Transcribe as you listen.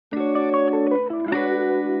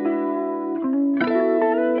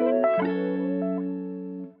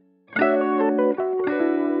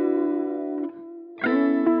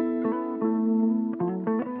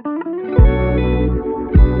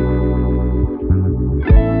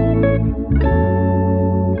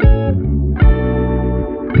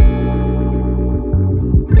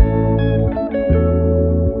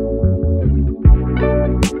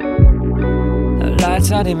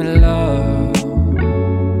shutting me low.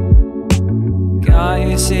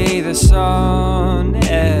 Can't you see the sun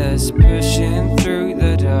is pushing through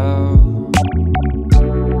the door?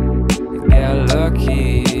 Get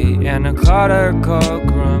lucky in a cluttered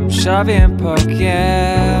courtroom, shoving, poking.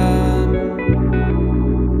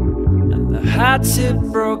 And the hot tip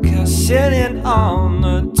broke her sitting on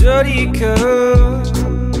the dirty curb.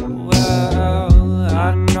 Well,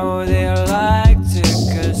 I know they liked it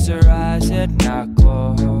 'cause their eyes had not closed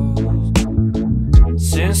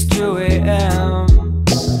since 2 a.m.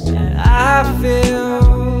 And I feel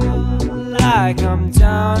like I'm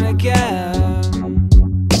down again.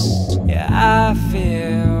 Yeah, I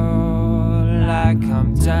feel like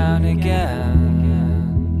I'm down again.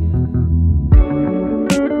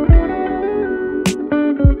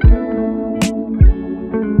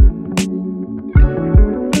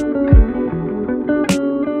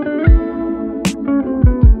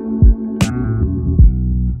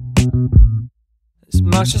 This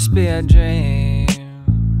must just be a dream.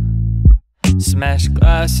 Smash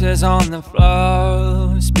glasses on the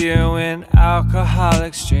floor, spewing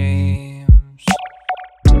alcoholic streams.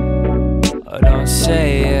 Oh, don't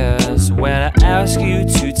say yes when I ask you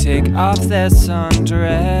to take off that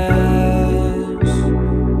sundress.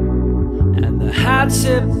 And the hot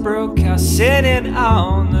tip broke out sitting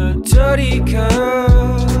on the dirty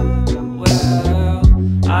curb. Well,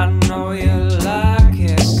 I know you like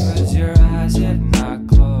it 'cause your eyes have not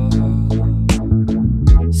closed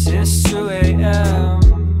since 2 a.m.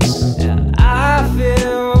 And I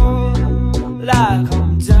feel like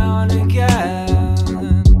I'm down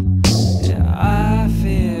again. Yeah, I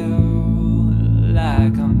feel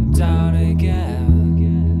like I'm down again.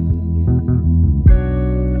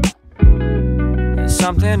 It's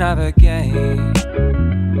something I've gained.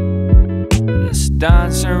 This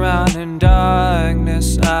dance around in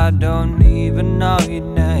darkness, I don't even know your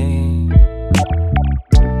name.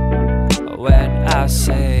 When I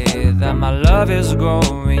say that my love is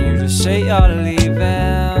growing, you just say you're leaving.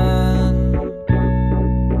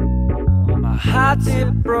 My heart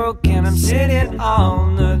is broken, I'm sitting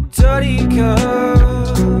on the dirty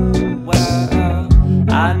curb.